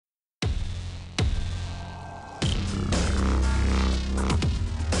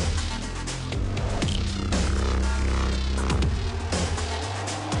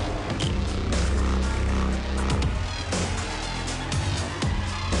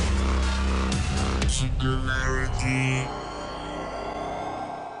Singularity.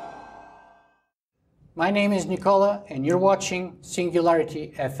 My name is Nicola, and you're watching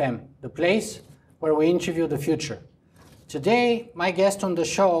Singularity FM, the place where we interview the future. Today, my guest on the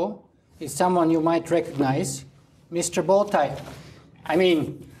show is someone you might recognize, Mr. Bowtie. I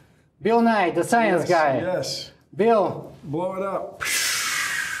mean, Bill Nye, the science guy. Yes. Bill. Blow it up.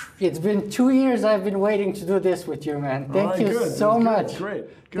 It's been 2 years I've been waiting to do this with you, man. Thank you so much.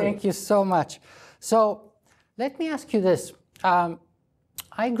 Great. Good. Thank you so much. So, let me ask you this.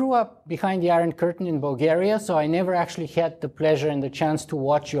 I grew up behind the Iron Curtain in Bulgaria, so I never actually had the pleasure and the chance to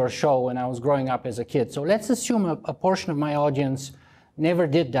watch your show when I was growing up as a kid. So let's assume a portion of my audience never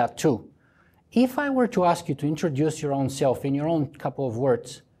did that too. If I were to ask you to introduce your own self in your own couple of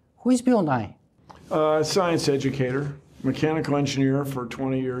words, who is Bill Nye? Science educator, mechanical engineer for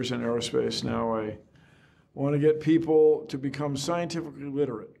 20 years in aerospace. Now I want to get people to become scientifically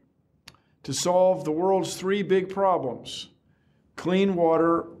literate, to solve the world's three big problems: clean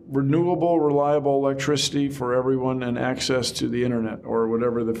water, renewable, reliable electricity for everyone, and access to the internet, or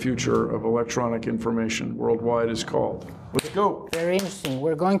whatever the future of electronic information worldwide is called. Let's go. Very interesting.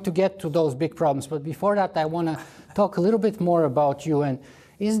 We're going to get to those big problems, but before that, I want to talk a little bit more about you. And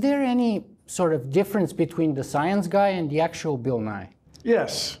is there any sort of difference between the science guy and the actual Bill Nye?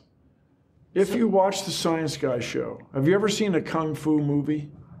 Yes. If you watch the Science Guy show, have you ever seen a Kung Fu movie?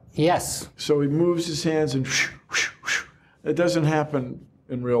 Yes. So he moves his hands and it doesn't happen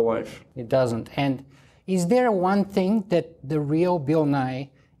in real life. It doesn't. And is there one thing that the real Bill Nye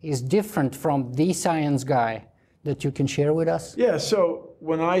is different from the science guy that you can share with us? Yeah, so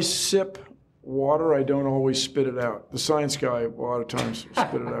when I sip water, I don't always spit it out. The science guy, a lot of times,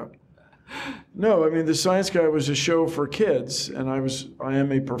 spit it out. No, I mean, the Science Guy was a show for kids, and I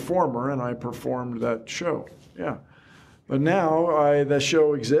am a performer, and I performed that show. Yeah. But now that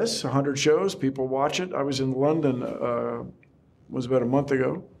show exists, 100 shows, people watch it. I was in London, was about a month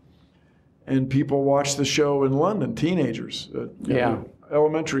ago, and people watch the show in London, teenagers,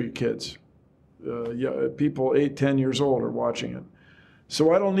 elementary kids, people 8, 10 years old are watching it.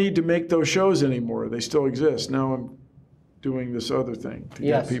 So I don't need to make those shows anymore. They still exist. Now I'm doing this other thing to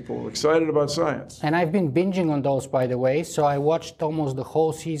get people excited about science. And I've been binging on those, by the way. So I watched almost the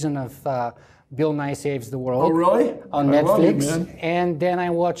whole season of Bill Nye Saves the World. Oh, really? On Netflix. Love you, man. And then I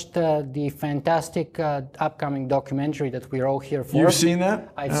watched the fantastic upcoming documentary that we're all here for. You've seen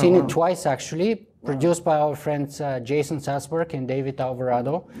that? I've seen it twice, actually. Produced by our friends Jason Sassberg and David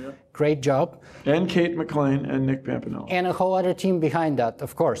Alvarado. Yep. Great job. And Kate McLean and Nick Pampinelli. And a whole other team behind that,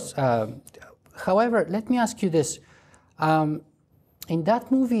 of course. However, let me ask you this. In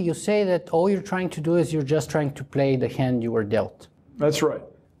that movie, you say that all you're trying to do is you're just trying to play the hand you were dealt. That's right.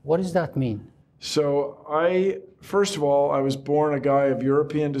 What does that mean? So first of all, I was born a guy of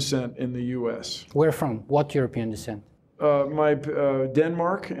European descent in the U.S. Where from? What European descent?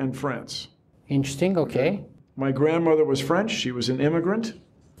 Denmark and France. Interesting, okay. My grandmother was French. She was an immigrant.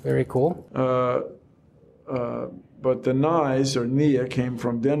 Very cool. But the Nyes, or Nia, came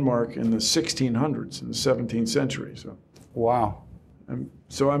from Denmark in the 1600s, in the 17th century. So. Wow.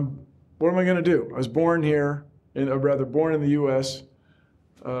 What am I going to do? I was born here, born in the U.S.,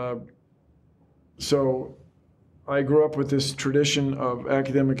 so I grew up with this tradition of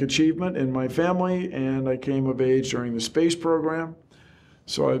academic achievement in my family, and I came of age during the space program.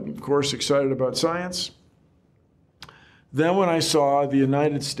 So I'm, of course, excited about science. Then when I saw the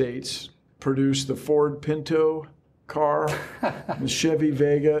United States produce the Ford Pinto car, the Chevy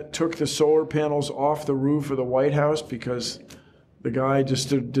Vega, took the solar panels off the roof of the White House because the guy just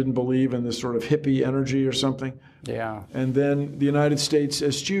didn't believe in this sort of hippie energy or something. Yeah. And then the United States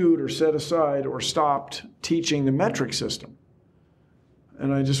eschewed or set aside or stopped teaching the metric system.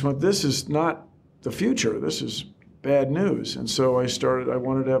 And I just went, this is not the future. This is bad news. And so I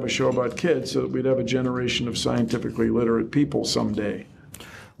wanted to have a show about kids so that we'd have a generation of scientifically literate people someday.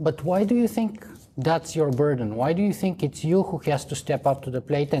 But why do you think that's your burden? Why do you think it's you who has to step up to the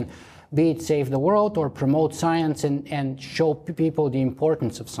plate and be it save the world or promote science and show people the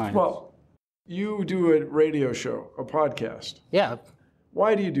importance of science? Well, you do a radio show, a podcast. Yeah.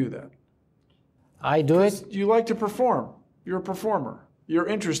 Why do you do that? I do it. You like to perform. You're a performer. You're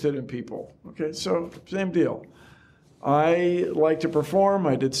interested in people. Okay, so same deal. I like to perform.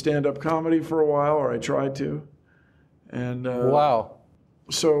 I did stand-up comedy for a while, or I tried to. And wow.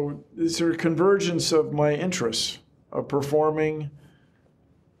 So it's a convergence of my interests of performing,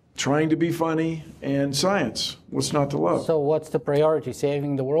 trying to be funny, and science. What's not to love? So what's the priority,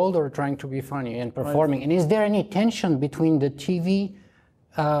 saving the world or trying to be funny and performing? And is there any tension between the TV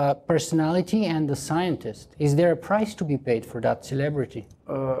personality and the scientist. Is there a price to be paid for that celebrity?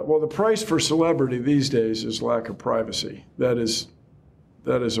 Well, the price for celebrity these days is lack of privacy. That is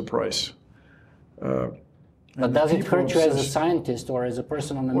a price. But does it hurt you as a scientist or as a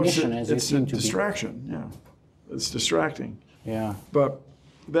person on a mission, as you seem to be? It's a distraction, yeah. It's distracting. Yeah. But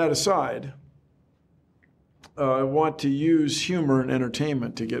that aside, I want to use humor and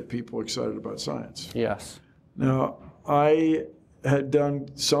entertainment to get people excited about science. Yes. Now, I had done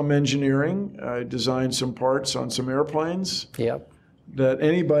some engineering. I designed some parts on some airplanes. Yep. That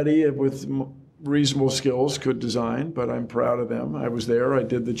anybody with reasonable skills could design, but I'm proud of them. I was there, I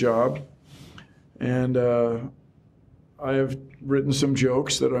did the job. And I have written some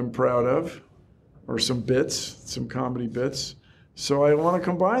jokes that I'm proud of, or some bits, some comedy bits. So I want to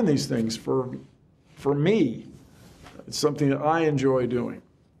combine these things for me. It's something that I enjoy doing.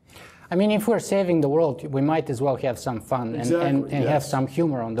 I mean, if we're saving the world, we might as well have some fun and yes. have some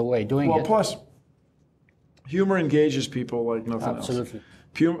humor on the way doing it. Well, plus, humor engages people like nothing Absolutely.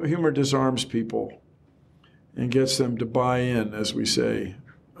 else. Humor disarms people and gets them to buy in, as we say,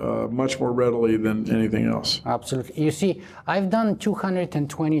 much more readily than anything else. Absolutely. You see, I've done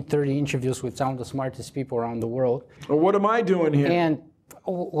 220, 30 interviews with some of the smartest people around the world. Well, what am I doing here? And,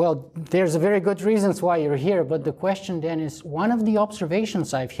 well, there's a very good reasons why you're here, but the question then is, one of the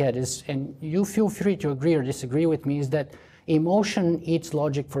observations I've had is, and you feel free to agree or disagree with me, is that emotion eats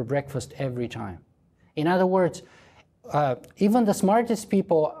logic for breakfast every time. In other words, even the smartest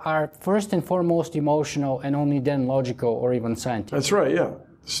people are first and foremost emotional and only then logical or even scientific. That's right, yeah.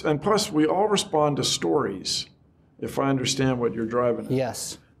 And plus, we all respond to stories, if I understand what you're driving at.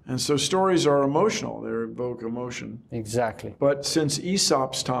 Yes. And so stories are emotional. They evoke emotion. Exactly. But since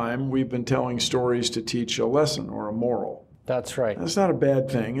Aesop's time, we've been telling stories to teach a lesson or a moral. That's right. That's not a bad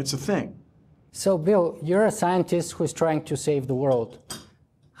thing. It's a thing. So, Bill, you're a scientist who's trying to save the world.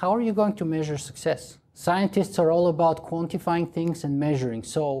 How are you going to measure success? Scientists are all about quantifying things and measuring.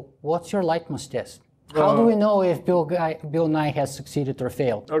 So what's your litmus test? How do we know if Bill Nye has succeeded or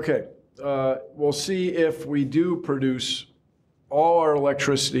failed? Okay. We'll see if we do produce all our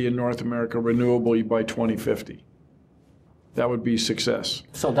electricity in North America renewably by 2050. That would be success.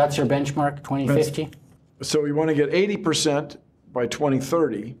 So that's your benchmark, 2050? So we want to get 80% by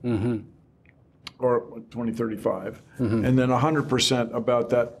 2030 or 2035, and then 100% about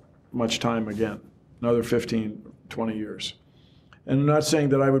that much time again, another 15, 20 years. And I'm not saying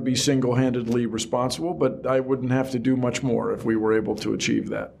that I would be single-handedly responsible, but I wouldn't have to do much more if we were able to achieve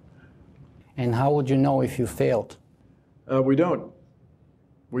that. And how would you know if you failed? We don't.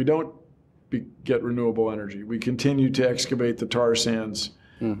 We don't get renewable energy. We continue to excavate the tar sands,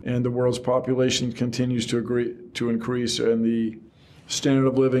 and the world's population continues to increase, and the standard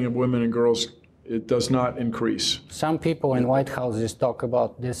of living of women and girls, it does not increase. Some people in White Houses talk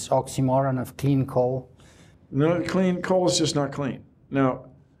about this oxymoron of clean coal. No, clean coal is just not clean. Now,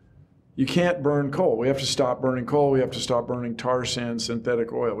 you can't burn coal. We have to stop burning coal. We have to stop burning tar sand,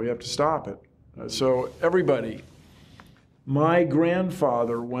 synthetic oil. We have to stop it. So everybody, my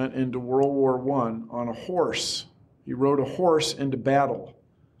grandfather went into World War I on a horse. He rode a horse into battle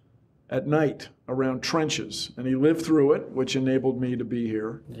at night around trenches, and he lived through it, which enabled me to be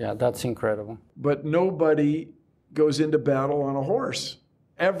here. Yeah, that's incredible. But nobody goes into battle on a horse.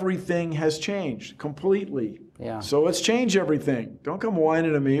 Everything has changed completely. Yeah. So let's change everything. Don't come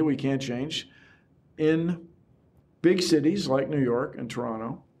whining to me, we can't change. In big cities like New York and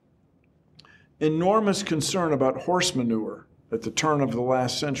Toronto, enormous concern about horse manure at the turn of the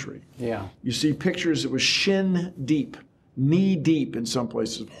last century. Yeah. You see pictures that was shin deep, knee deep in some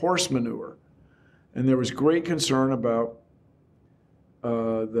places, of horse manure. And there was great concern about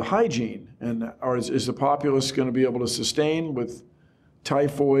the hygiene. And is the populace going to be able to sustain with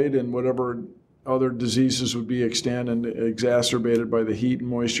typhoid and whatever other diseases would be extant and exacerbated by the heat and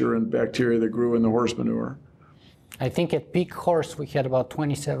moisture and bacteria that grew in the horse manure? I think at peak horse we had about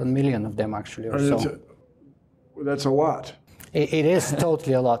 27 million of them actually, or so. That's a lot. It is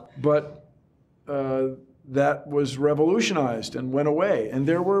totally a lot. But that was revolutionized and went away. And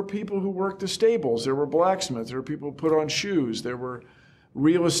there were people who worked the stables. There were blacksmiths. There were people who put on shoes. There were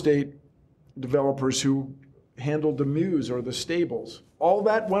real estate developers who handled the mews or the stables. All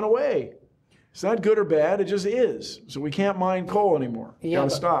that went away. It's not good or bad, it just is. So we can't mine coal anymore. Gotta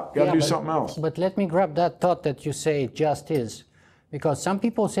stop, gotta do something else. But let me grab that thought that you say it just is. Because some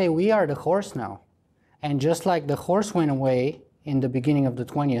people say we are the horse now. And just like the horse went away in the beginning of the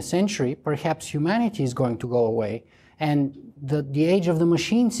 20th century, perhaps humanity is going to go away. And the age of the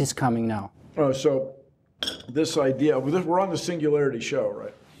machines is coming now. So this idea, we're on the Singularity show,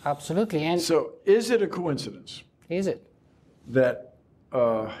 right? Absolutely. And so is it a coincidence? Is it? That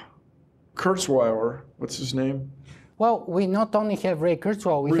Kurzweil, what's his name? Well, we not only have Ray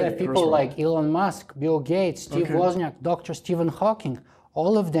Kurzweil, we have people like Elon Musk, Bill Gates, Steve Wozniak, Dr. Stephen Hawking,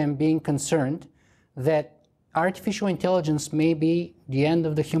 all of them being concerned that artificial intelligence may be the end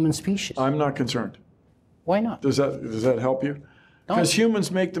of the human species. I'm not concerned. Why not? Does that help you? Because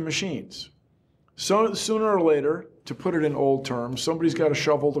humans make the machines. So sooner or later, to put it in old terms, somebody's got to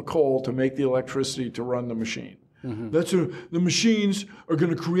shovel the coal to make the electricity to run the machine. The machines are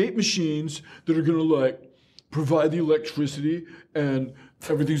going to create machines that are going to like provide the electricity, and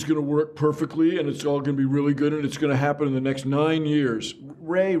everything's going to work perfectly, and it's all going to be really good, and it's going to happen in the next 9 years.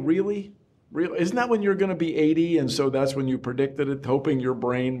 Ray, really? Really? Isn't that when you're going to be 80, and so that's when you predicted it, hoping your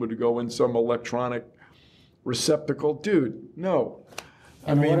brain would go in some electronic receptacle? Dude, no.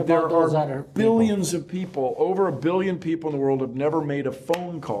 And I mean, there are billions of people, over 1 billion people in the world have never made a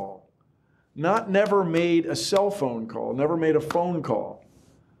phone call. Never made a cell phone call, never made a phone call.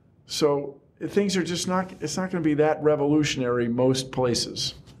 So things are just not, it's not going to be that revolutionary most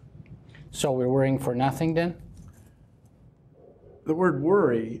places. So we're worrying for nothing then? The word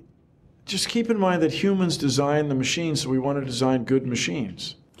worry, just keep in mind that humans design the machines, so we want to design good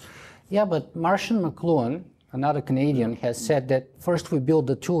machines. Yeah, but Marshall McLuhan, another Canadian, has said that first we build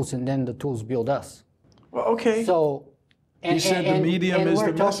the tools and then the tools build us. Well, okay. So, he said the medium is the message.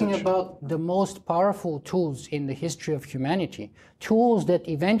 And we're talking about the most powerful tools in the history of humanity. Tools that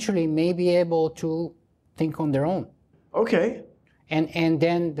eventually may be able to think on their own. Okay. And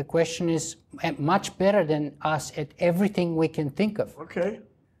then the question is, much better than us at everything we can think of. Okay.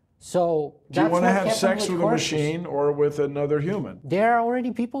 So do you want to have sex with a machine or with another human? There are already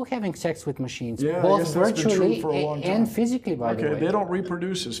people having sex with machines, yeah, both virtually and physically, by the way. Okay, they don't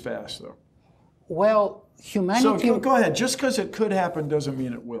reproduce as fast, though. Well, humanity... So go ahead. Just because it could happen doesn't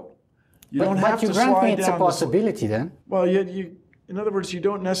mean it will. You don't have to slide down... But you grant me it's a possibility, then? Well, in other words, you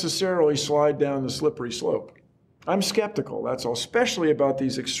don't necessarily slide down the slippery slope. I'm skeptical, that's all, especially about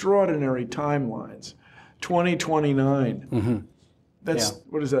these extraordinary timelines. 2029. Mm-hmm. That's,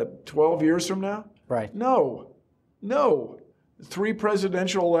 what is that, 12 years from now? Right. No. 3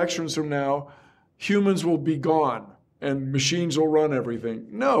 presidential elections from now, humans will be gone and machines will run everything.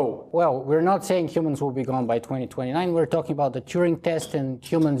 No. Well, we're not saying humans will be gone by 2029. We're talking about the Turing test and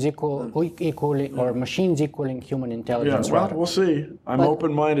humans equaling, or machines equaling human intelligence. Yeah, well, we'll see. I'm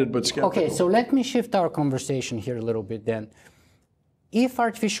open-minded but skeptical. Okay, so let me shift our conversation here a little bit then. If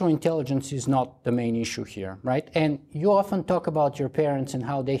artificial intelligence is not the main issue here, right? And you often talk about your parents and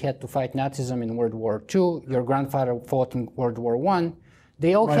how they had to fight Nazism in World War II. Your grandfather fought in World War I.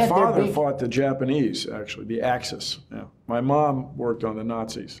 They all My father fought the Japanese, actually, the Axis. Yeah. My mom worked on the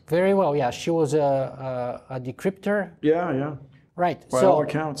Nazis. Very well, yeah. She was a decryptor. Yeah. Right. By all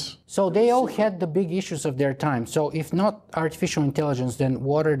accounts. So they all had the big issues of their time. So if not artificial intelligence, then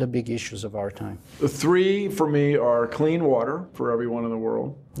what are the big issues of our time? The 3 for me are clean water for everyone in the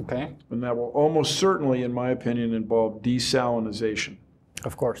world. Okay. And that will almost certainly, in my opinion, involve desalinization.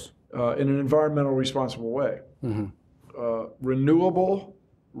 Of course. In an environmental responsible way. Mm-hmm. Renewable,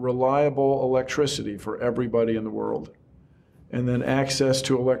 reliable electricity for everybody in the world. And then access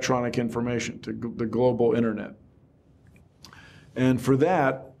to electronic information, to the global internet. And for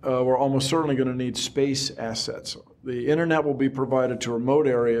that, we're almost certainly going to need space assets. The internet will be provided to remote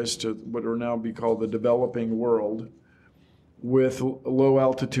areas, to what are now be called the developing world, with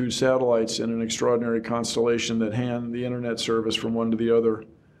low-altitude satellites in an extraordinary constellation that hand the internet service from one to the other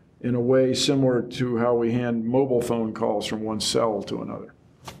in a way similar to how we hand mobile phone calls from one cell to another.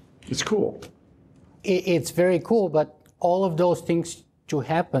 It's cool. It's very cool, but all of those things to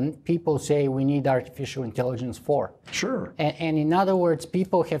happen, people say we need artificial intelligence for. Sure. And in other words,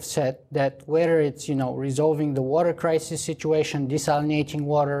 people have said that whether it's, resolving the water crisis situation, desalinating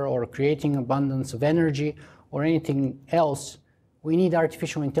water, or creating abundance of energy, or anything else, we need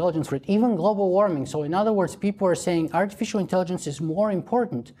artificial intelligence for it, even global warming. So in other words, people are saying artificial intelligence is more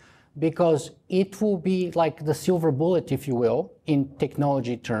important because it will be like the silver bullet, if you will, in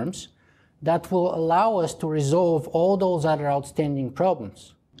technology terms, that will allow us to resolve all those other outstanding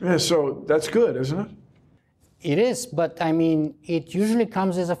problems. Yeah, so that's good, isn't it? It is, but I mean, it usually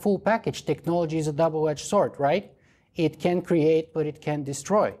comes as a full package. Technology is a double-edged sword, right? It can create, but it can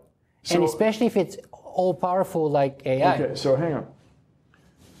destroy. So, and especially if it's all-powerful like AI. Okay, so hang on.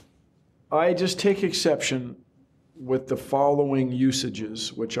 I just take exception with the following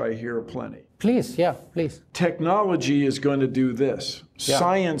usages, which I hear plenty. Please, yeah, please. Technology is going to do this. Yeah.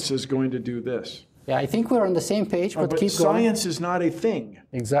 Science is going to do this. Yeah, I think we're on the same page, but keep going. Science is not a thing.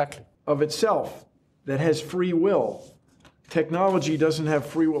 Exactly. Of itself that has free will. Technology doesn't have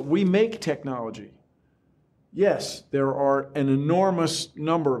free will. We make technology. Yes, there are an enormous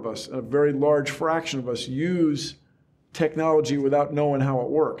number of us, a very large fraction of us use technology without knowing how it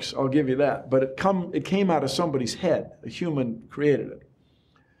works. I'll give you that. But it came out of somebody's head. A human created it.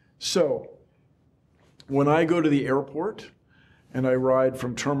 So when I go to the airport and I ride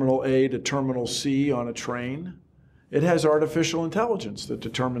from Terminal A to Terminal C on a train, it has artificial intelligence that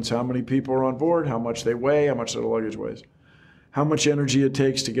determines how many people are on board, how much they weigh, how much their luggage weighs, how much energy it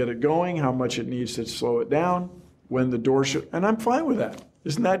takes to get it going, how much it needs to slow it down, when the door should, and I'm fine with that.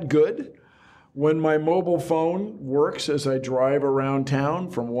 Isn't that good? When my mobile phone works as I drive around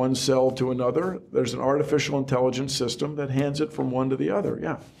town from one cell to another, there's an artificial intelligence system that hands it from one to the other,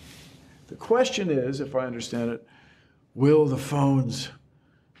 yeah. The question is, if I understand it, will the phones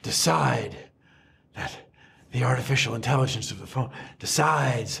decide that the artificial intelligence of the phone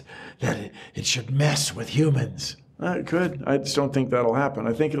decides that it should mess with humans? It could. I just don't think that'll happen.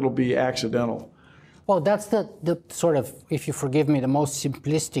 I think it'll be accidental. Well, that's the sort of, if you forgive me, the most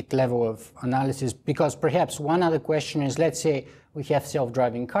simplistic level of analysis, because perhaps one other question is, let's say we have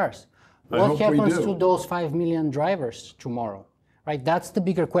self-driving cars. What happens to those 5 million drivers tomorrow? Right? That's the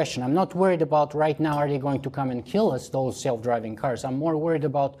bigger question. I'm not worried about right now, are they going to come and kill us, those self-driving cars? I'm more worried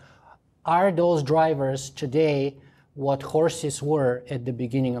about, are those drivers today what horses were at the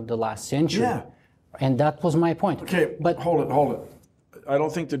beginning of the last century? Yeah. And that was my point. Okay, but hold it. I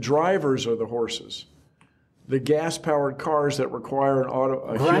don't think the drivers are the horses. The gas-powered cars that require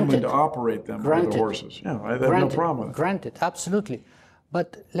a human to operate them are the horses. Yeah, I have no problem with it. Granted, absolutely.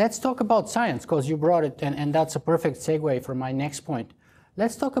 But let's talk about science, because you brought it, and that's a perfect segue for my next point.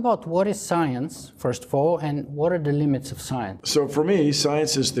 Let's talk about what is science, first of all, and what are the limits of science. So for me,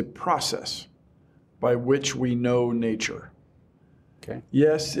 science is the process by which we know nature. Okay.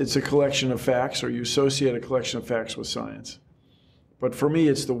 Yes, it's a collection of facts, or you associate a collection of facts with science. But for me,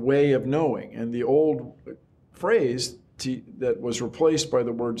 it's the way of knowing. And the old phrase that was replaced by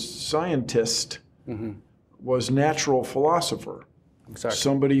the word scientist was natural philosopher. Exactly.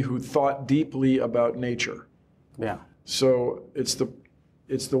 Somebody who thought deeply about nature. Yeah. So it's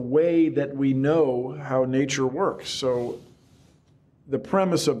the way that we know how nature works. So the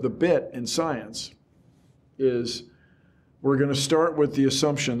premise of the bit in science is we're going to start with the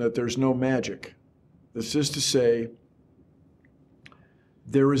assumption that there's no magic. This is to say,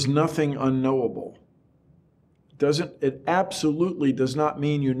 there is nothing unknowable. It absolutely does not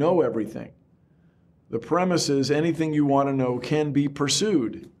mean you know everything. The premise is anything you want to know can be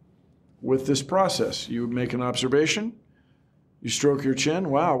pursued with this process. You make an observation, you stroke your chin,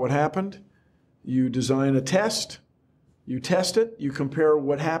 wow, what happened? You design a test, you test it, you compare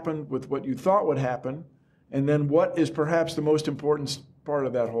what happened with what you thought would happen, and then what is perhaps the most important part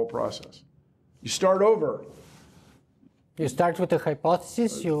of that whole process. You start over. You start with a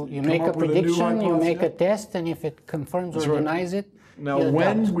hypothesis, you make a prediction, you make a test, and if it confirms or denies it, now,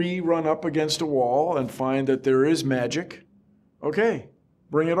 when we run up against a wall and find that there is magic, okay,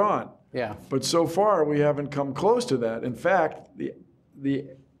 bring it on. Yeah. But so far, we haven't come close to that. In fact, the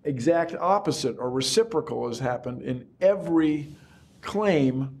exact opposite or reciprocal has happened in every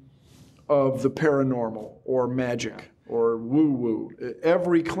claim of the paranormal or magic or woo-woo.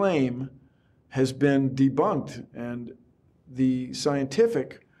 Every claim has been debunked, and the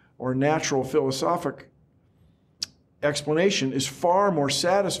scientific or natural philosophic explanation is far more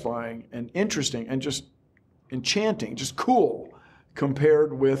satisfying and interesting and just enchanting, just cool,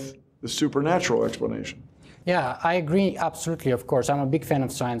 compared with the supernatural explanation. Yeah, I agree, absolutely, of course. I'm a big fan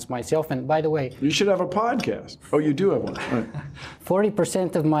of science myself, and by the way... You should have a podcast. Oh, you do have one. Right.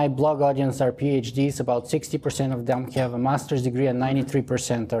 40% of my blog audience are PhDs, about 60% of them have a master's degree, and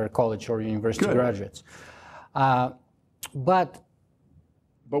 93% are college or university graduates.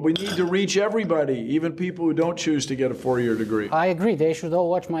 But we need to reach everybody, even people who don't choose to get a 4-year degree. I agree. They should all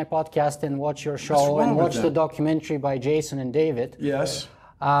watch my podcast and watch your show and watch the documentary by Jason and David. Yes.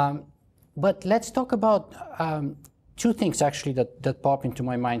 But let's talk about two things actually that pop into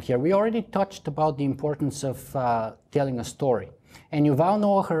my mind here. We already touched about the importance of telling a story. And Yuval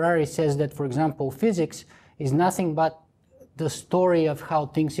Noah Harari says that, for example, physics is nothing but the story of how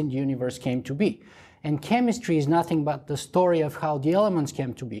things in the universe came to be. And chemistry is nothing but the story of how the elements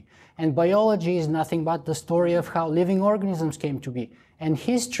came to be. And biology is nothing but the story of how living organisms came to be. And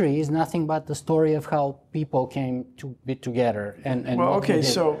history is nothing but the story of how people came to be together. Well, okay,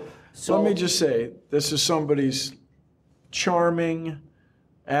 so let me just say, this is somebody's charming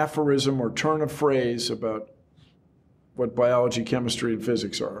aphorism or turn of phrase about what biology, chemistry, and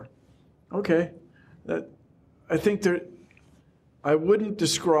physics are. Okay, I think I wouldn't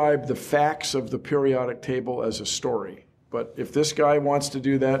describe the facts of the periodic table as a story. But if this guy wants to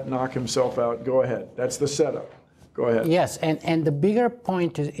do that, knock himself out, go ahead. That's the setup. Go ahead. Yes, and the bigger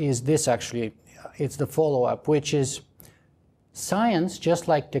point is this actually. It's the follow-up, which is science, just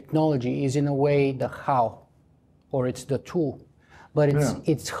like technology, is in a way the how, or it's the tool. But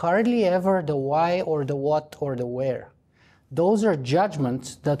it's hardly ever the why or the what or the where. Those are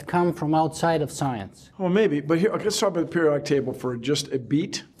judgments that come from outside of science. Well, maybe, but here, let's talk about the periodic table for just a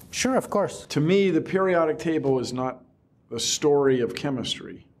beat. Sure, of course. To me, the periodic table is not the story of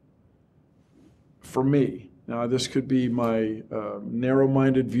chemistry. For me. Now, this could be my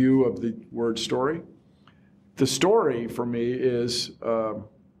narrow-minded view of the word story. The story for me is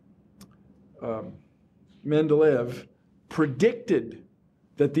Mendeleev predicted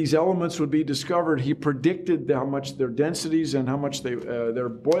that these elements would be discovered. He predicted how much their densities and how much their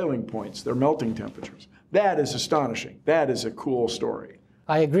boiling points, their melting temperatures. That is astonishing. That is a cool story.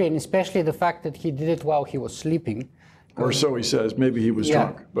 I agree, and especially the fact that he did it while he was sleeping. Or so he says. Maybe he was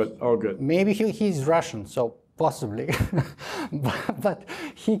drunk, but all good. Maybe he's Russian, so possibly. but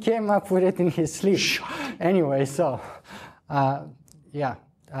he came up with it in his sleep. Anyway, so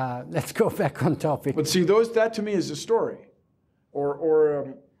let's go back on topic. But see, that to me is a story.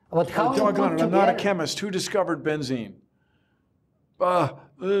 But how doggone it, I'm not a chemist. Who discovered benzene?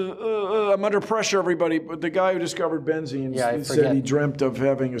 I'm under pressure, everybody. But the guy who discovered benzene said he dreamt of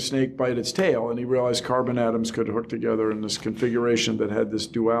having a snake bite its tail, and he realized carbon atoms could hook together in this configuration that had this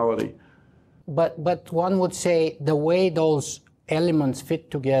duality. But one would say the way those elements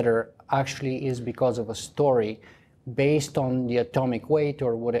fit together actually is because of a story based on the atomic weight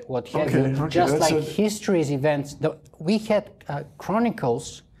or what have you. Just like history's events. We had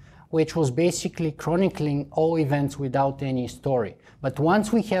chronicles, which was basically chronicling all events without any story. But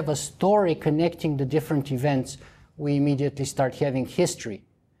once we have a story connecting the different events, we immediately start having history.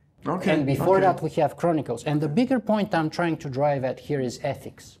 And before that, we have chronicles. And the bigger point I'm trying to drive at here is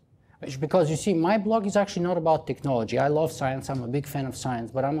ethics. Because you see, my blog is actually not about technology. I love science. I'm a big fan of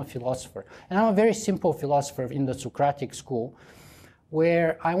science, but I'm a philosopher. And I'm a very simple philosopher in the Socratic school,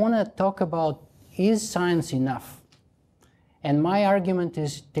 where I want to talk about, is science enough? And my argument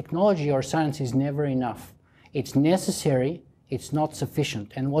is technology or science is never enough. It's necessary, it's not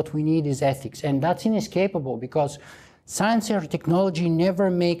sufficient. And what we need is ethics. And that's inescapable because science or technology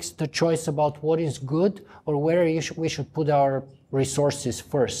never makes the choice about what is good or where we should put our resources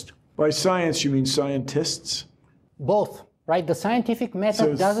first. By science, you mean scientists? Both, right? The scientific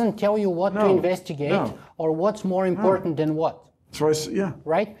method doesn't tell you what to investigate or what's more important than what. That's right,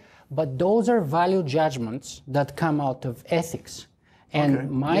 Right? But those are value judgments that come out of ethics.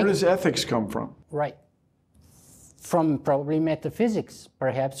 And where does ethics come from? Right. From probably metaphysics,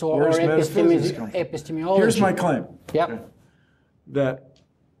 perhaps, or epistemology. Here's my claim. Yep. Okay. That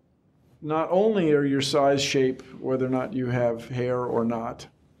not only are your size, shape, whether or not you have hair or not,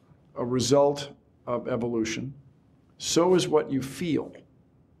 a result of evolution, so is what you feel.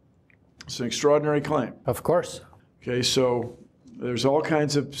 It's an extraordinary claim. Of course. Okay, so there's all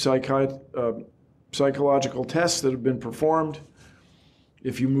kinds of psychological tests that have been performed.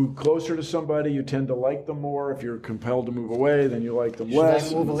 If you move closer to somebody, you tend to like them more. If you're compelled to move away, then you like them less.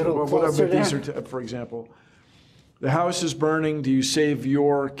 Should I move a little closer there? These are, for example, the house is burning. Do you save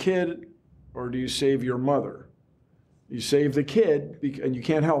your kid or do you save your mother? You save the kid, and you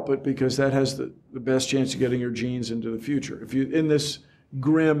can't help it because that has the best chance of getting your genes into the future. If you in this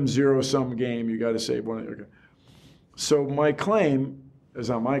grim zero-sum game, you got to save one. Okay. So my claim is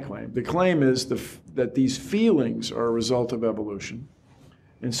not my claim. The claim is that these feelings are a result of evolution.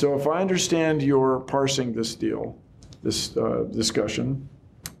 And so if I understand you're parsing this deal, this discussion,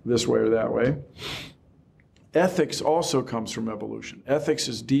 this way or that way, ethics also comes from evolution. Ethics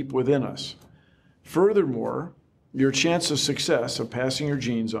is deep within us. Furthermore, your chance of success, of passing your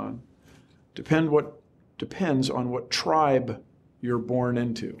genes on, depends on what tribe you're born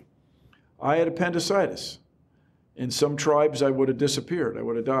into. I had appendicitis. In some tribes, I would have disappeared. I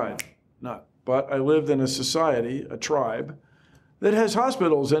would have died. But I lived in a society, a tribe, that has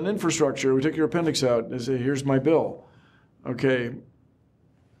hospitals and infrastructure. We took your appendix out and say, here's my bill. Okay.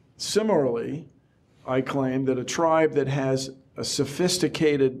 Similarly, I claim that a tribe that has a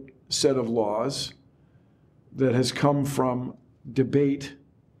sophisticated set of laws that has come from debate,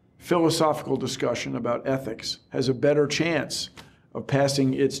 philosophical discussion about ethics, has a better chance of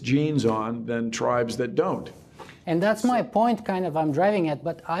passing its genes on than tribes that don't. And that's my point, kind of, I'm driving at,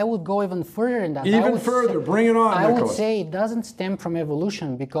 but I would go even further in that. Even further, bring it on, Nicholas. I would say it doesn't stem from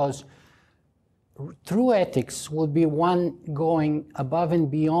evolution because true ethics would be one going above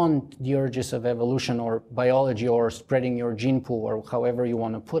and beyond the urges of evolution or biology or spreading your gene pool or however you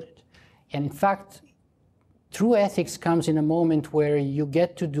want to put it. And in fact, true ethics comes in a moment where you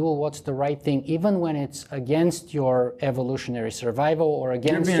get to do what's the right thing, even when it's against your evolutionary survival or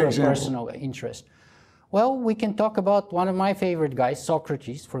against your personal interest. Well, we can talk about one of my favorite guys,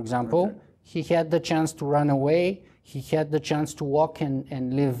 Socrates, for example. Okay. He had the chance to run away. He had the chance to walk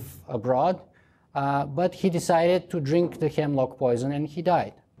and live abroad. But he decided to drink the hemlock poison and he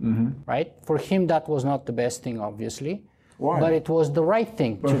died. Right? For him, that was not the best thing, obviously. Why? But it was the right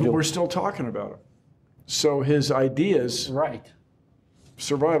thing to do. We're still talking about him. So his ideas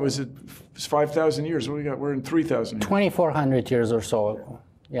survive. Was it 5,000 years? What do we got? We're in 3,000 years. 2,400 years or so.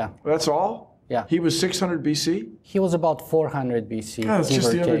 Yeah. That's all? Yeah. He was 600 BC? He was about 400 BC. God, it's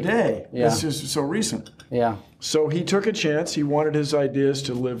just the other day. Yeah. It's just so recent. Yeah. So he took a chance. He wanted his ideas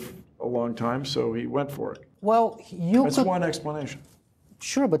to live a long time, so he went for it. Well, That's one explanation.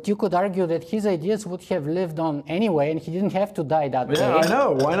 Sure, but you could argue that his ideas would have lived on anyway, and he didn't have to die that day. Yeah, I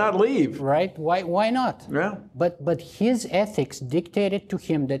know. Why not leave? Right? Why not? Yeah. But his ethics dictated to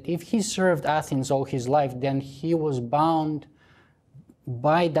him that if he served Athens all his life, then he was bound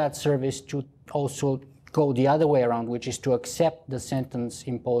by that service to also go the other way around, which is to accept the sentence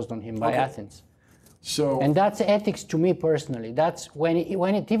imposed on him by Athens. So, and that's ethics to me personally. That's when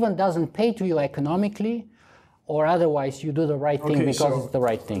it even doesn't pay to you economically, or otherwise you do the right thing because it's the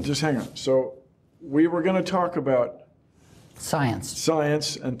right thing. Just hang on. So we were going to talk about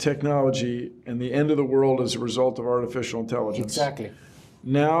science and technology and the end of the world as a result of artificial intelligence. Exactly.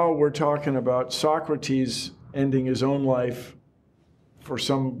 Now we're talking about Socrates ending his own life for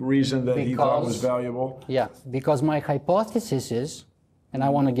some reason that he thought was valuable. Yeah, because my hypothesis is, and I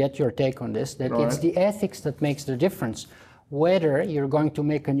want to get your take on this, that it's the ethics that makes the difference. Whether you're going to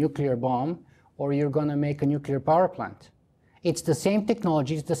make a nuclear bomb or you're going to make a nuclear power plant. It's the same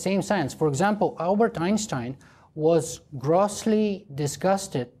technology, it's the same science. For example, Albert Einstein was grossly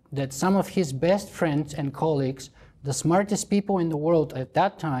disgusted that some of his best friends and colleagues, the smartest people in the world at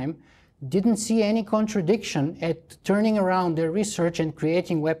that time, didn't see any contradiction at turning around their research and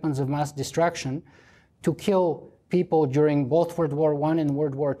creating weapons of mass destruction to kill people during both World War I and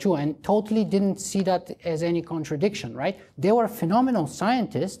World War II, and totally didn't see that as any contradiction, right? They were phenomenal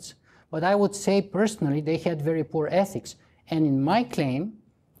scientists, but I would say personally they had very poor ethics. And in my claim,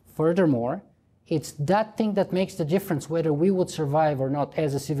 furthermore, it's that thing that makes the difference whether we would survive or not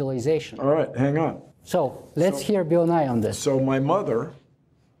as a civilization. All right, hang on. So let's hear Bill Nye on this. So my mother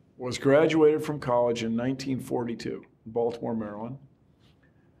was graduated from college in 1942 in Baltimore, Maryland.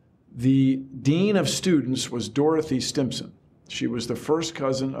 The dean of students was Dorothy Stimson. She was the first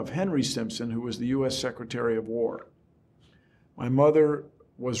cousin of Henry Stimson, who was the U.S. Secretary of War. My mother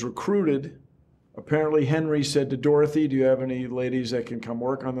was recruited. Apparently Henry said to Dorothy, do you have any ladies that can come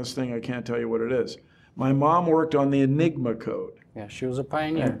work on this thing? I can't tell you what it is. My mom worked on the Enigma code. Yeah, she was a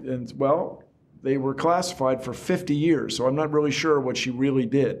pioneer. And well, they were classified for 50 years, so I'm not really sure what she really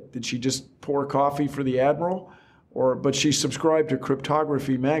did. Did she just pour coffee for the admiral? But she subscribed to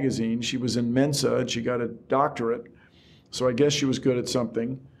Cryptography magazine. She was in Mensa and she got a doctorate, so I guess she was good at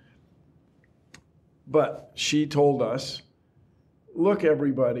something. But she told us, look,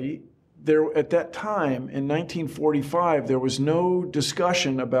 everybody, at that time in 1945, there was no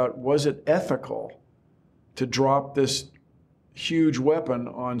discussion about was it ethical to drop this huge weapon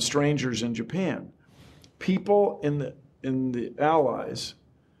on strangers in Japan. People in the Allies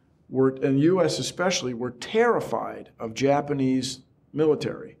were, and the U.S. especially, were terrified of Japanese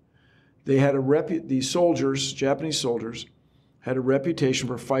military. They had these soldiers, Japanese soldiers, had a reputation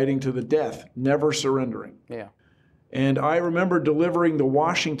for fighting to the death, never surrendering. Yeah. And I remember delivering the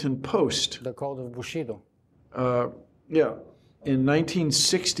Washington Post. The Code of Bushido. In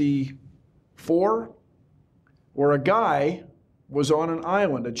 1964, where a guy was on an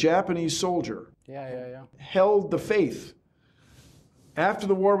island, a Japanese soldier, held the faith after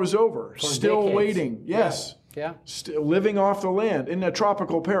the war was over, for still decades. Waiting, yes, still living off the land in a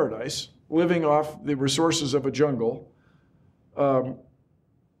tropical paradise, living off the resources of a jungle,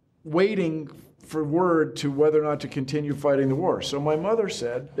 waiting for word to whether or not to continue fighting the war. So my mother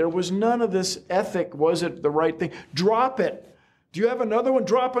said, there was none of this ethic, was it the right thing? Drop it. Do you have another one?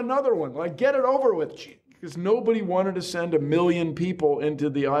 Drop another one. Like, get it over with. Because nobody wanted to send 1 million people into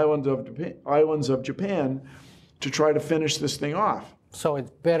the islands of Japan to try to finish this thing off. So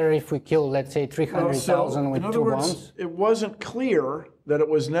it's better if we kill, let's say, 300,000 with 2 bombs? In other words, it wasn't clear that it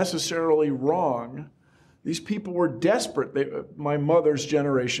was necessarily wrong. These people were desperate. My mother's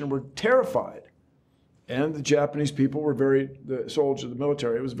generation were terrified. And the Japanese people were the soldiers of the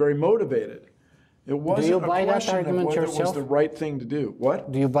military, was very motivated. It wasn't a question of whether it was the right thing to do.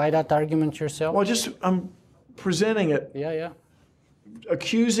 What? Do you buy that argument yourself? Well, I'm presenting it. Yeah.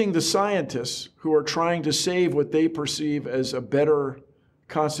 accusing the scientists who are trying to save what they perceive as a better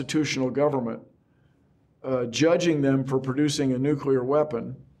constitutional government, judging them for producing a nuclear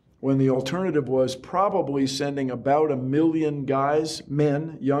weapon, when the alternative was probably sending about 1 million guys,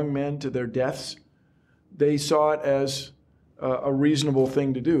 men, young men, to their deaths. They saw it as a reasonable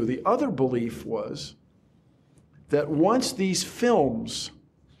thing to do. The other belief was that once these films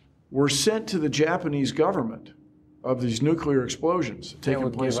were sent to the Japanese government of these nuclear explosions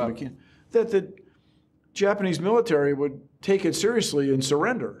taking place in Bikini, that the Japanese military would take it seriously and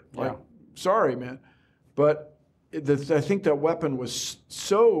surrender. Like, sorry, man. But I think that weapon was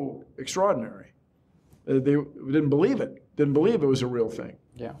so extraordinary. They didn't believe it. Didn't believe it was a real thing.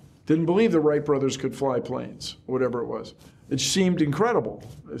 Yeah. Didn't believe the Wright brothers could fly planes, whatever it was. It seemed incredible.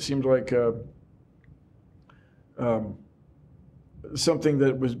 It seemed like something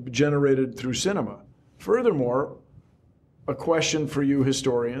that was generated through cinema. Furthermore, a question for you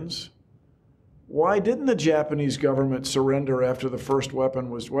historians: why didn't the Japanese government surrender after the first weapon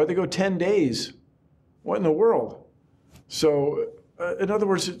was? Why'd they go 10 days? What in the world? So, in other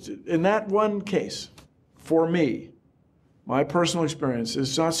words, in that one case, for me, my personal experience,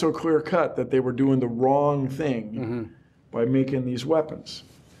 it's not so clear-cut that they were doing the wrong thing by making these weapons.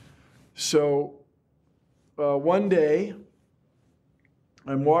 So, one day,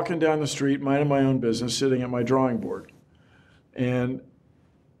 I'm walking down the street, minding my own business, sitting at my drawing board. And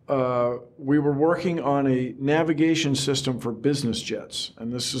we were working on a navigation system for business jets.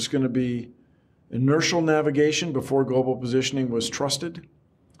 And this is going to be inertial navigation before global positioning was trusted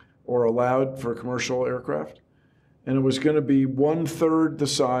or allowed for commercial aircraft. And it was going to be 1/3 the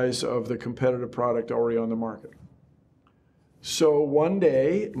size of the competitive product already on the market. So one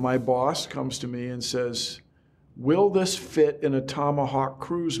day, my boss comes to me and says, "Will this fit in a Tomahawk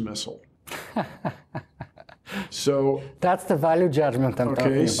cruise missile?" So that's the value judgment I'm talking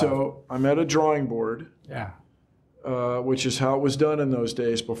about. Okay, so I'm at a drawing board, which is how it was done in those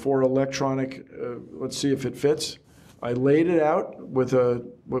days before electronic. Let's see if it fits. I laid it out with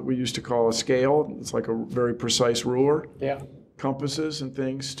what we used to call a scale. It's like a very precise ruler. Compasses and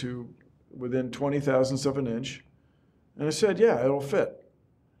things to within 20 thousandths of an inch. And I said, yeah, it'll fit.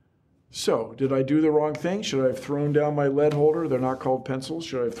 So, did I do the wrong thing? Should I have thrown down my lead holder? They're not called pencils.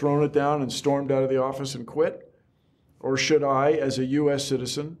 Should I have thrown it down and stormed out of the office and quit? Or should I, as a U.S.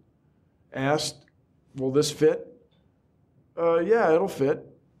 citizen, ask, will this fit? Yeah, it'll fit.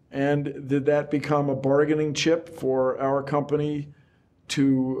 And did that become a bargaining chip for our company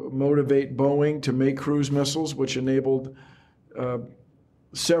to motivate Boeing to make cruise missiles, which enabled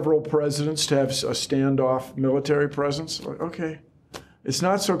several presidents to have a standoff military presence? Okay. It's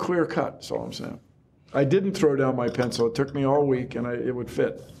not so clear cut, that's all I'm saying. I didn't throw down my pencil. It took me all week, and it would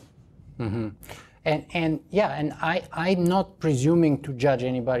fit. And I'm not presuming to judge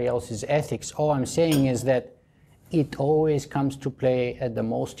anybody else's ethics. All I'm saying is that it always comes to play at the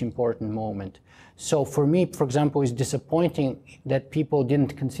most important moment. So for me, for example, it's disappointing that people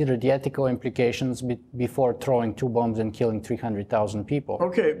didn't consider the ethical implications before throwing 2 bombs and killing 300,000 people.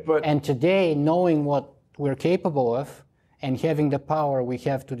 Okay, but... And today, knowing what we're capable of, and having the power we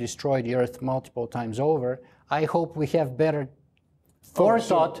have to destroy the Earth multiple times over, I hope we have better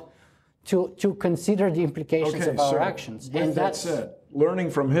forethought to consider the implications of our actions. With that said, learning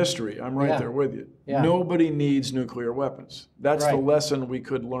from history, I'm right there with you. Nobody needs nuclear weapons. That's the lesson we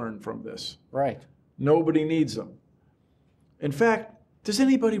could learn from this. Nobody needs them. In fact, does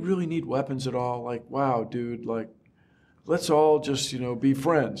anybody really need weapons at all? Like, wow, dude, like, let's all just, be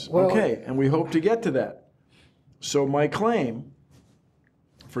friends. Okay, and we hope to get to that. So my claim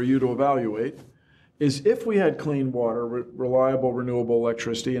for you to evaluate is if we had clean water, reliable, renewable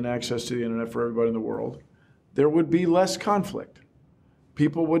electricity, and access to the internet for everybody in the world, there would be less conflict.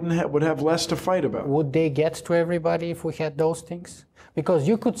 People would have less to fight about. Would they get to everybody if we had those things? Because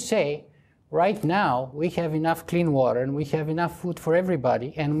you could say, right now, we have enough clean water, and we have enough food for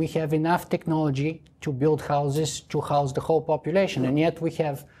everybody, and we have enough technology to build houses to house the whole population, and yet we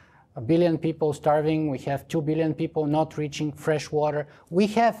have 1 billion people starving, we have 2 billion people not reaching fresh water. We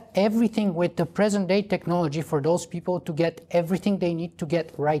have everything with the present day technology for those people to get everything they need to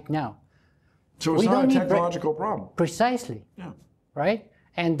get right now. So it's not a technological problem. Precisely. Right?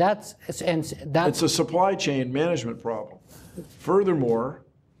 And that's it's a supply chain management problem. Furthermore,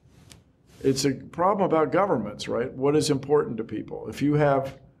 it's a problem about governments, right? What is important to people? If you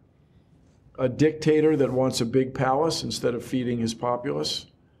have a dictator that wants a big palace instead of feeding his populace,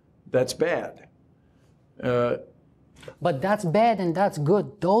 that's bad. But that's bad and that's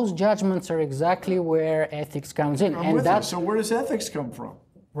good. Those judgments are exactly where ethics comes in. So where does ethics come from?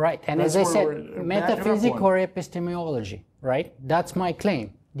 Right. And as I said, metaphysics or epistemology. right? That's my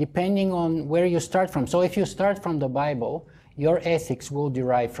claim, depending on where you start from. So if you start from the Bible, your ethics will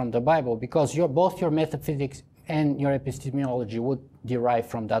derive from the Bible, because both your metaphysics and your epistemology would derive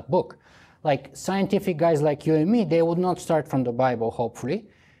from that book. Like scientific guys like you and me, they would not start from the Bible, hopefully,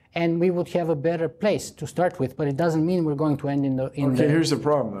 and we would have a better place to start with, but it doesn't mean we're going to end in the... Okay, here's the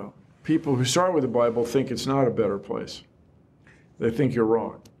problem, though. People who start with the Bible think it's not a better place. They think you're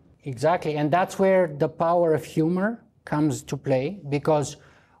wrong. Exactly, and that's where the power of humor comes to play, because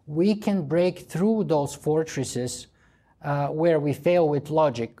we can break through those fortresses where we fail with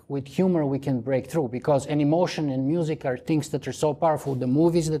logic. With humor, we can break through, because an emotion and music are things that are so powerful. The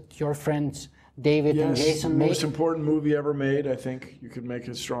movies that your friends David and Jason made. Most important movie ever made, I think you could make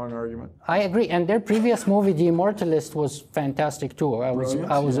a strong argument. I agree, and their previous movie, The Immortalist, was fantastic too. I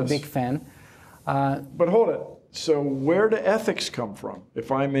was a big fan. But hold it. So where do ethics come from?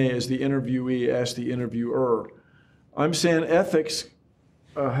 If I may, as the interviewee, ask the interviewer. I'm saying ethics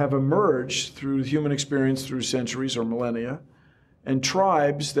have emerged through human experience through centuries or millennia, and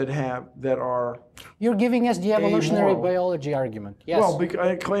tribes that are... You're giving us the evolutionary amoral. Biology argument. Yes. Well,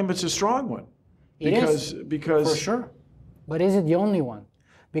 I claim it's a strong one. Because for sure. But is it the only one?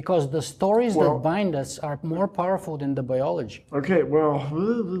 Because the stories that bind us are more powerful than the biology. Okay,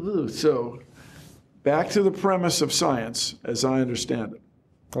 well, so back to the premise of science, as I understand it.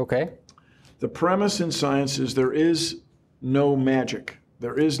 Okay. The premise in science is there is no magic.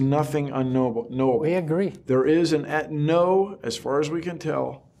 There is nothing unknowable. We agree. There is no, as far as we can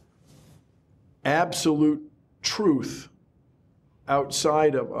tell, absolute truth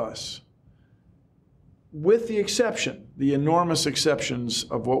outside of us, with the exception, the enormous exceptions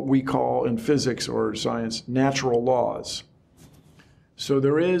of what we call in physics or science natural laws. So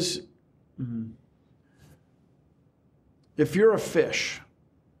there is, if you're a fish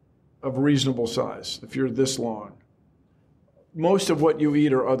of reasonable size, if you're this long, most of what you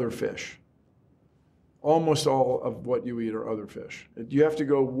eat are other fish. Almost all of what you eat are other fish. You have to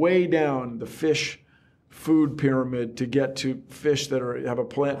go way down the fish food pyramid to get to fish that have a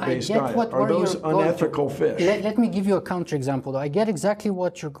plant-based diet. Are those unethical fish? Let me give you a counterexample, though. I get exactly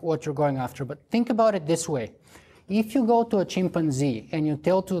what you're going after, but think about it this way. If you go to a chimpanzee and you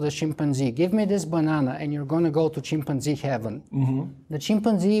tell to the chimpanzee, give me this banana and you're going to go to chimpanzee heaven, the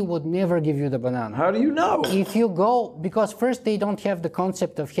chimpanzee would never give you the banana. How do you know? If you go, because first they don't have the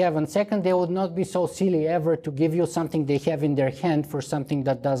concept of heaven. Second, they would not be so silly ever to give you something they have in their hand for something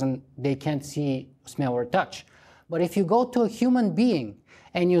that they can't see, smell, or touch. But if you go to a human being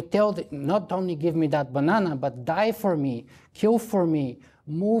and you tell them, not only give me that banana, but die for me, kill for me,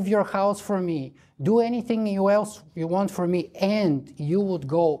 move your house for me, do anything else you want for me, and you would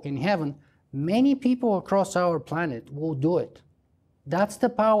go in heaven, many people across our planet will do it. That's the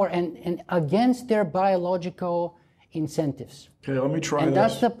power, and against their biological incentives. Okay, let me try and this.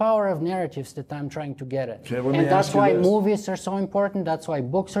 That's the power of narratives that I'm trying to get at. Okay, let me and that's ask you why this. movies are so important, that's why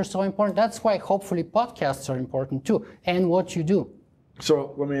books are so important, that's why hopefully podcasts are important too, and what you do.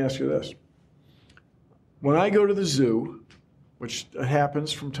 So let me ask you this. When I go to the zoo, which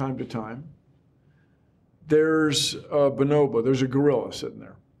happens from time to time, there's a bonobo, there's a gorilla sitting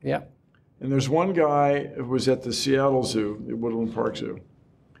there. Yeah. And there's one guy who was at the Seattle Zoo, the Woodland Park Zoo,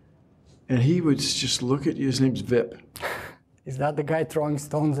 and he would just look at you. His name's Vip. Is that the guy throwing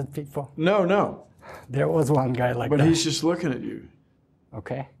stones at people? No. There was one guy like that. But he's just looking at you.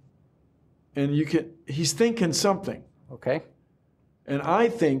 Okay. And he's thinking something. Okay. And I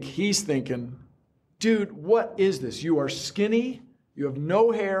think he's thinking, dude, what is this? You are skinny, you have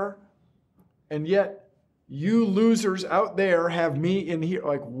no hair, and yet you losers out there have me in here.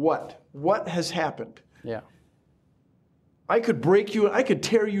 Like, what? What has happened? Yeah. I could break you, I could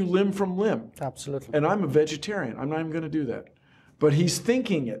tear you limb from limb. Absolutely. And I'm a vegetarian. I'm not even going to do that. But he's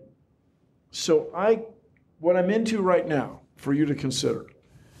thinking it. So what I'm into right now, for you to consider,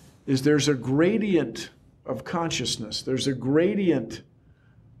 is there's a gradient of consciousness. There's a gradient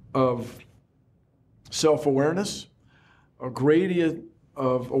of self-awareness, a gradient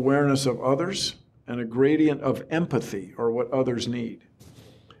of awareness of others, and a gradient of empathy, or what others need.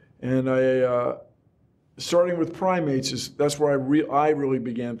 And starting with primates, that's where I really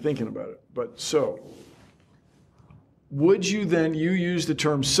began thinking about it. But so, would you then, you use the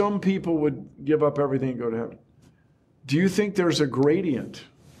term, some people would give up everything and go to heaven. Do you think there's a gradient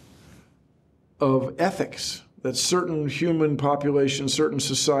of ethics, that certain human populations, certain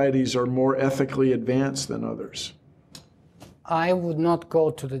societies are more ethically advanced than others? I would not go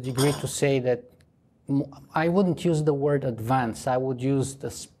to the degree to say that. I wouldn't use the word advanced. I would use the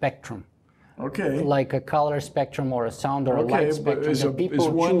spectrum. Okay. Like a color spectrum or a sound or a light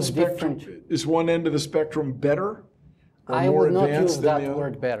spectrum. Is one end of the spectrum better? I would not use that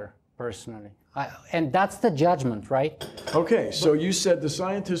word better, personally. And that's the judgment, right? Okay, so you said the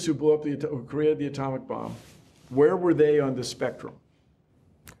scientists who blew up who created the atomic bomb, where were they on the spectrum?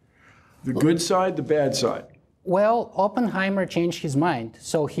 The good side, the bad side? Well, Oppenheimer changed his mind,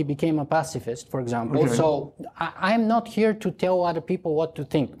 so he became a pacifist, for example. Okay. So I'm not here to tell other people what to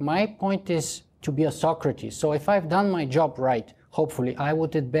think. My point is to be a Socrates. So if I've done my job right, hopefully, I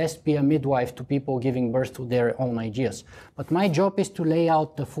would at best be a midwife to people giving birth to their own ideas. But my job is to lay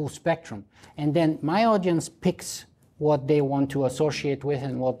out the full spectrum. And then my audience picks what they want to associate with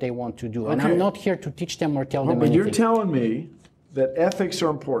and what they want to do. Okay. And I'm not here to teach them or tell them anything. But you're telling me that ethics are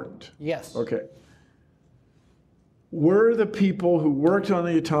important. Yes. Okay. Were the people who worked on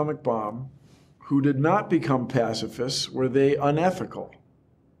the atomic bomb, who did not become pacifists, were they unethical?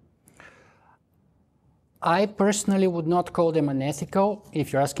 I personally would not call them unethical.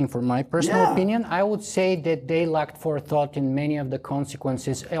 If you're asking for my personal opinion, I would say that they lacked forethought in many of the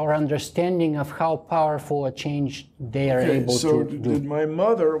consequences or understanding of how powerful a change they are able to do.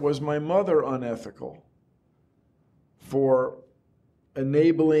 So was my mother unethical for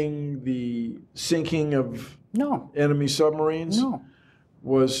enabling the sinking of enemy submarines? No.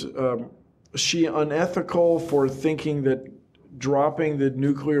 Was she unethical for thinking that dropping the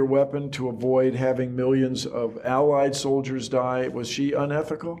nuclear weapon to avoid having millions of Allied soldiers die, was she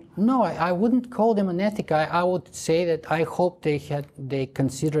unethical? No, I wouldn't call them unethical. I would say that I hope they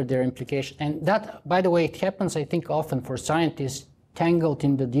considered their implication. And that, by the way, it happens, I think, often for scientists tangled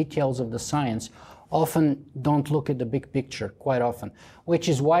in the details of the science, often don't look at the big picture quite often, which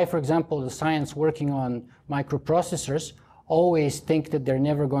is why, for example, the science working on microprocessors always think that they're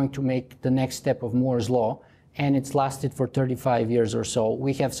never going to make the next step of Moore's law, and it's lasted for 35 years or so.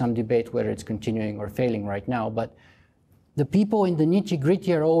 We have some debate whether it's continuing or failing right now, but the people in the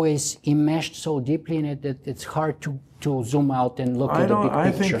nitty-gritty are always enmeshed so deeply in it that it's hard to zoom out and look at the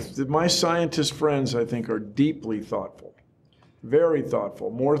big picture. I think that my scientist friends, I think, are deeply thoughtful, very thoughtful,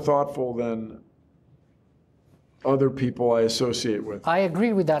 more thoughtful than other people I associate with. I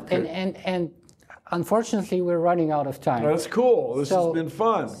agree with that, Okay. and unfortunately, we're running out of time. That's cool. This has been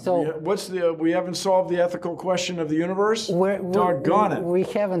fun. We haven't solved the ethical question of the universe? Doggone it. We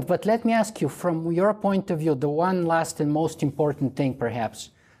haven't, but let me ask you, from your point of view, the one last and most important thing,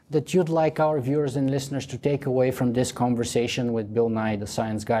 perhaps, that you'd like our viewers and listeners to take away from this conversation with Bill Nye, the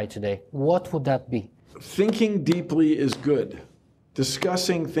science guy today, what would that be? Thinking deeply is good.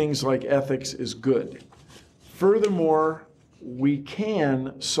 Discussing things like ethics is good. Furthermore, we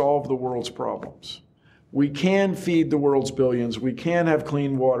can solve the world's problems. We can feed the world's billions. We can have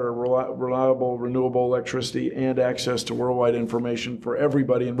clean water, reliable, renewable electricity, and access to worldwide information for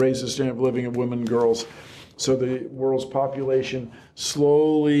everybody, and raise the standard of living of women and girls so the world's population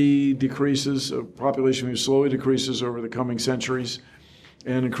slowly decreases, over the coming centuries,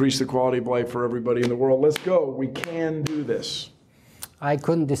 and increase the quality of life for everybody in the world. Let's go. We can do this. I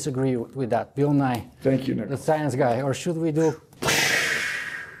couldn't disagree with that. Bill Nye. Thank you, Nick. The science guy. Or should we do...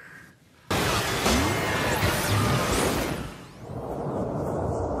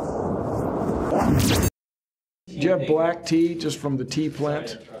 Do you have black tea just from the tea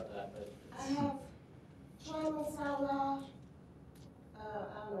plant? I have chicken salad. I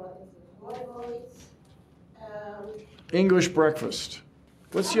don't know what this is. English breakfast.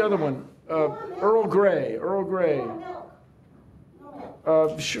 What's the other one? Earl Grey. Earl Grey. No milk.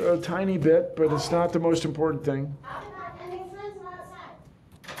 Sure, a tiny bit, but it's not the most important thing. And your friends are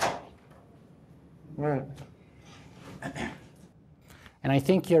outside. All right. And I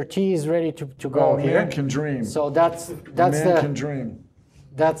think your tea is ready to go here. Man can dream. So that's can dream.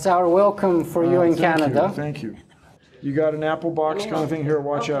 That's our welcome for you in Canada. Thank you. You got an apple box kind of thing here.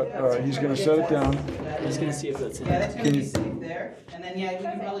 Watch out. He's going to set it down. I'm just going to see if that's in. Yeah, that's going to be safe there. And then, yeah, we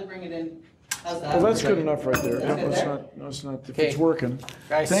can probably bring it in. How's that? Well, that's good enough right there. It's not. If it's working.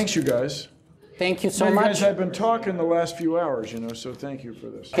 Guys. Thanks, you guys. Thank you so You much. guys have been talking the last few hours, so thank you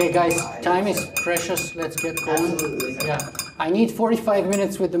for this. Okay, guys, time is precious. Let's get going. Absolutely. Yeah. I need 45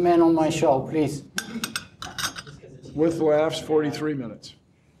 minutes with the man on my show, please. With laughs, 43 minutes.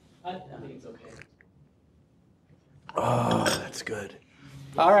 I think it's okay. Oh, that's good.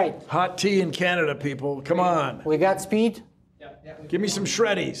 All right. Hot tea in Canada, people. Come on. We got speed? Give me some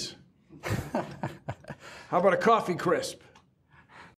shreddies. How about a coffee crisp?